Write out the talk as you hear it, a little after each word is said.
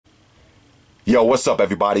Yo, what's up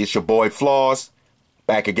everybody? It's your boy Floss,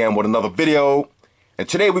 back again with another video. And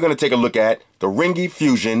today we're going to take a look at the Ringke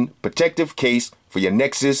FUSION protective case for your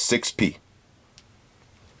Nexus 6P.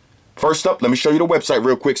 First up, let me show you the website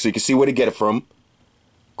real quick so you can see where to get it from.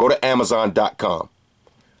 Go to Amazon.com.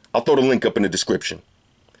 I'll throw the link up in the description.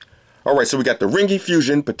 Alright, so we got the Ringke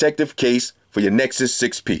FUSION protective case for your Nexus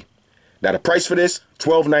 6P. Now the price for this,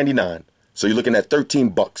 $12.99. So you're looking at 13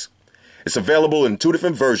 bucks. It's available in two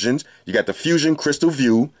different versions. You got the Fusion Crystal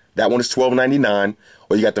View, that one is $12.99,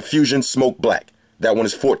 or you got the Fusion Smoke Black. That one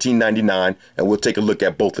is $14.99, and we'll take a look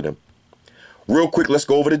at both of them. Real quick, let's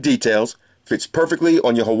go over the details. Fits perfectly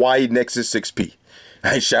on your Huawei Nexus 6P.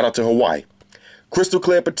 Hey, shout out to Huawei. Crystal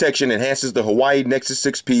clear protection enhances the Huawei Nexus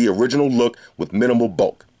 6P original look with minimal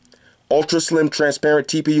bulk. Ultra slim transparent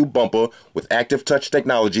TPU bumper with active touch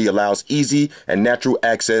technology allows easy and natural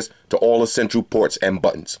access to all essential ports and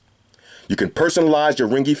buttons. You can personalize your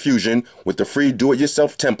Ringke FUSION with the free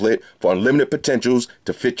do-it-yourself template for unlimited potentials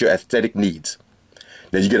to fit your aesthetic needs.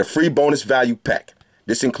 Now you get a free bonus value pack.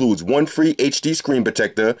 This includes one free HD screen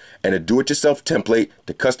protector and a do-it-yourself template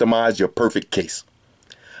to customize your perfect case.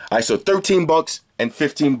 Alright, so 13 bucks and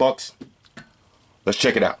 15 bucks. Let's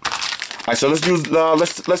check it out. Alright, so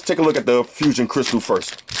let's take a look at the Fusion Crystal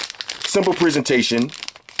first. Simple presentation.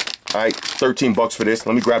 Alright, 13 bucks for this.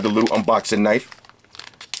 Let me grab the little unboxing knife.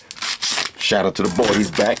 Shout out to the boy,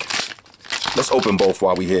 he's back. Let's open both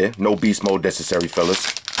while we're here. No beast mode necessary,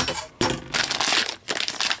 fellas.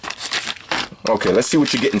 Okay, let's see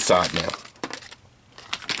what you get inside now.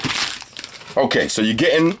 Okay, so you're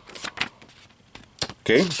getting...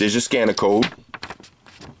 Okay, there's your scanner code.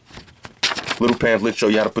 Little pamphlet show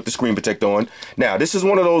you how to put the screen protector on. Now, this is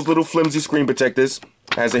one of those little flimsy screen protectors.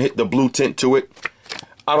 Has the blue tint to it.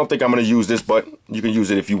 I don't think I'm going to use this, but you can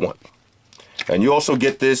use it if you want. And you also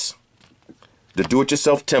get this... the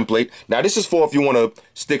do-it-yourself template. Now this is for if you want to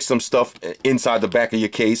stick some stuff inside the back of your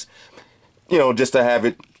case, you know, just to have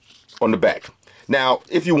it on the back. Now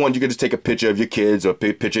if you want, you can just take a picture of your kids or a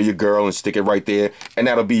picture of your girl and stick it right there, and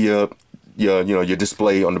that'll be your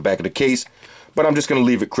display on the back of the case. But I'm just gonna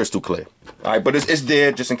leave it crystal clear. All right, but it's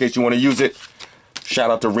there just in case you want to use it. Shout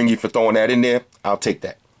out to Ringke for throwing that in there. I'll take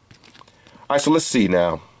that. All right, so let's see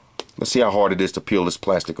now. Let's see how hard it is to peel this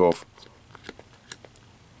plastic off.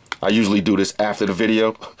 I usually do this after the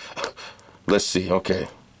video. Let's see, okay.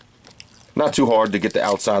 Not too hard to get the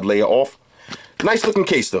outside layer off. Nice looking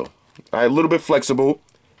case though. All right, a little bit flexible.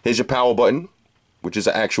 Here's your power button, which is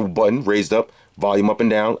an actual button raised up, volume up and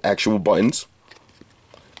down, actual buttons.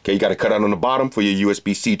 Okay, you got a cutout on the bottom for your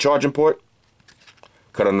USB-C charging port.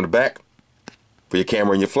 Cut on the back for your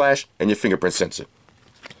camera and your flash and your fingerprint sensor.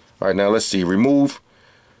 All right, now let's see, remove.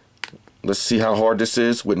 Let's see how hard this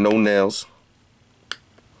is with no nails.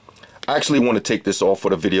 I actually want to take this off for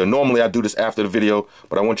the video. Normally I do this after the video,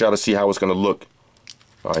 but I want y'all to see how it's going to look.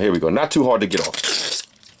 All right, here we go. Not too hard to get off.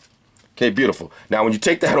 Okay, beautiful. Now when you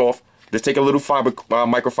take that off, just take a little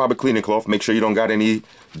microfiber cleaning cloth. Make sure you don't got any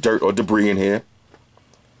dirt or debris in here.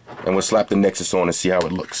 And we'll slap the Nexus on and see how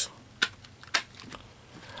it looks.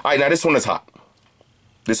 All right, now this one is hot.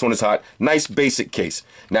 This one is hot. Nice basic case.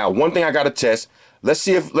 Now one thing I got to test. Let's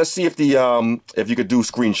see if you could do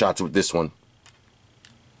screenshots with this one.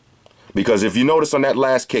 Because if you notice on that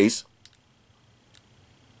last case,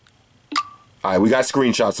 all right, we got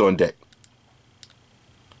screenshots on deck.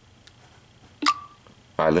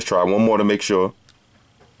 All right, let's try one more to make sure.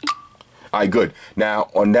 All right, good. Now,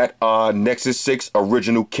 on that Nexus 6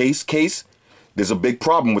 original case, there's a big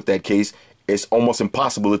problem with that case. It's almost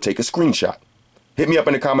impossible to take a screenshot. Hit me up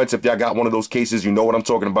in the comments if y'all got one of those cases. You know what I'm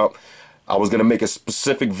talking about. I was going to make a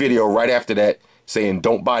specific video right after that saying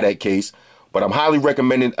don't buy that case. But I'm highly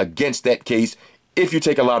recommending against that case if you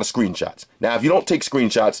take a lot of screenshots. Now, if you don't take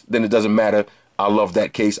screenshots, then it doesn't matter. I love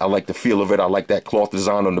that case. I like the feel of it. I like that cloth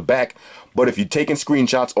design on the back. But if you're taking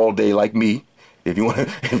screenshots all day like me, if you want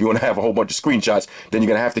to have a whole bunch of screenshots, then you're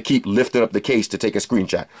going to have to keep lifting up the case to take a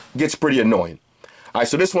screenshot. It gets pretty annoying. All right,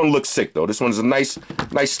 so this one looks sick, though. This one's a nice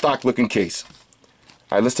stock-looking case.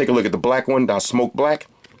 All right, let's take a look at the black one. Now, smoke black.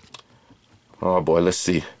 Oh, boy, let's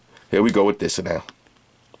see. Here we go with this now.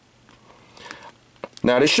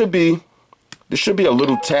 Now there should be a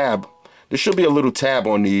little tab. There should be a little tab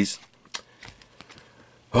on these.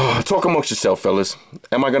 Oh, talk amongst yourself, fellas.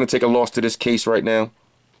 Am I gonna take a loss to this case right now?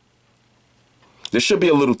 There should be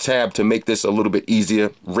a little tab to make this a little bit easier.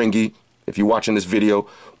 Ringke, if you're watching this video,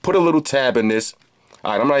 put a little tab in this.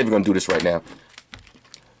 All right, I'm not even gonna do this right now.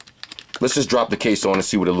 Let's just drop the case on and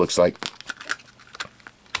see what it looks like.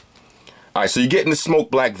 All right, so you're getting the smoke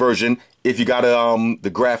black version. If you got the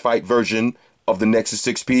graphite version of the Nexus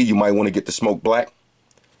 6P, you might want to get the smoke black.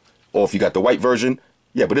 Or if you got the white version,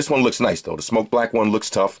 yeah, but this one looks nice though. The smoke black one looks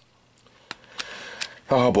tough.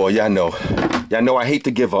 Oh boy, y'all know. Y'all know I hate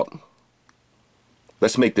to give up.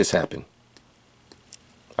 Let's make this happen.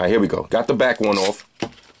 All right, here we go. Got the back one off.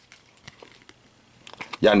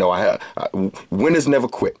 Y'all know winners never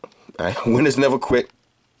quit. All right, winners never quit.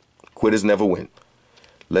 Quitters never win.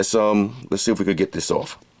 Let's see if we could get this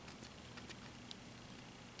off.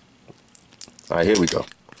 All right, here we go.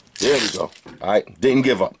 There we go. All right, didn't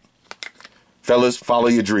give up. Fellas, follow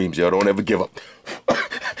your dreams, yo. Don't ever give up. All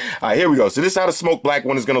right, here we go. So this is how the smoke black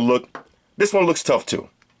one is gonna look. This one looks tough too.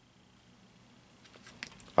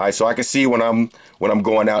 All right, so I can see when I'm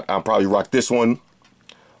going out, I'll probably rock this one,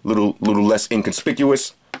 little less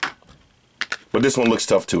inconspicuous. But this one looks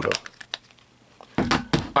tough too, though.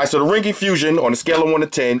 All right, so the Ringke Fusion on a scale of 1 to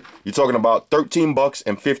 10, you're talking about 13 bucks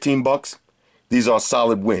and 15 bucks. These are a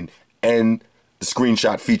solid win, and the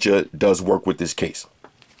screenshot feature does work with this case.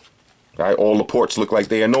 All right, all the ports look like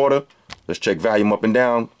they're in order. Let's check volume up and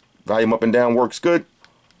down. Volume up and down works good.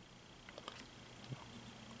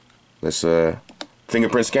 Let's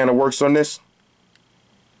fingerprint scanner works on this.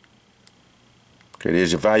 Okay,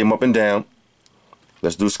 there's your volume up and down.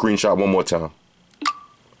 Let's do a screenshot one more time.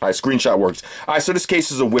 All right, screenshot works. All right, so this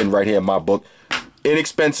case is a win right here in my book.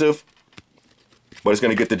 Inexpensive, but it's going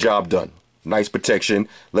to get the job done. Nice protection.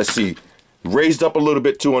 Let's see. Raised up a little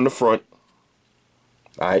bit too on the front.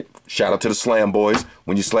 All right, shout out to the Slam boys.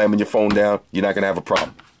 When you're slamming your phone down, you're not going to have a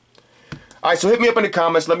problem. All right, so hit me up in the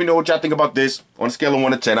comments. Let me know what y'all think about this. On a scale of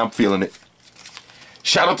 1 to 10, I'm feeling it.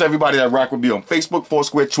 Shout out to everybody that rock with me on Facebook,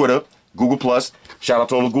 Foursquare, Twitter, Google+. Shout out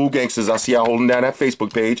to all the Google gangsters. I see y'all holding down that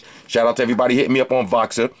Facebook page. Shout out to everybody hitting me up on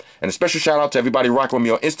Voxer. And a special shout out to everybody rocking with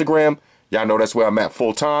me on Instagram. Y'all know that's where I'm at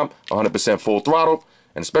full time, 100% full throttle.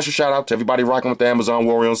 And a special shout out to everybody rocking with the Amazon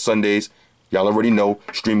Warrior on Sundays. Y'all already know,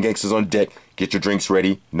 Stream Gangsters on deck. Get your drinks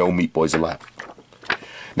ready. No meat boys allowed.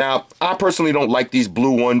 Now, I personally don't like these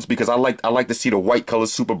blue ones because I like to see the white color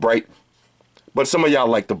super bright. But some of y'all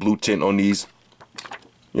like the blue tint on these.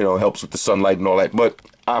 You know, helps with the sunlight and all that. But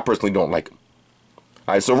I personally don't like them.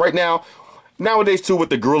 All right, so right now, nowadays too with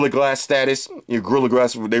the Gorilla Glass status, your Gorilla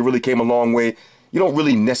Glass, they really came a long way. You don't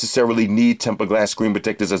really necessarily need tempered glass screen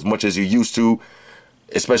protectors as much as you used to.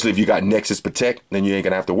 Especially if you got Nexus Protect, then you ain't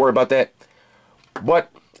going to have to worry about that.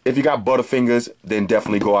 But if you got Butterfingers, then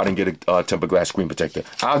definitely go out and get a tempered glass screen protector.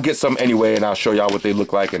 I'll get some anyway, and I'll show y'all what they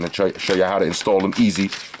look like and show you how to install them easy.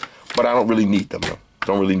 But I don't really need them, though.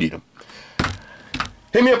 Don't really need them.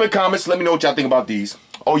 Hit me up in comments. Let me know what y'all think about these.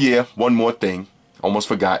 Oh, yeah, one more thing. Almost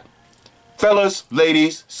forgot. Fellas,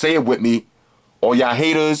 ladies, say it with me. All y'all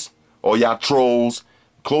haters, all y'all trolls,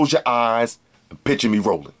 close your eyes and picture me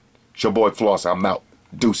rolling. It's your boy Floss. I'm out.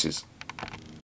 Deuces.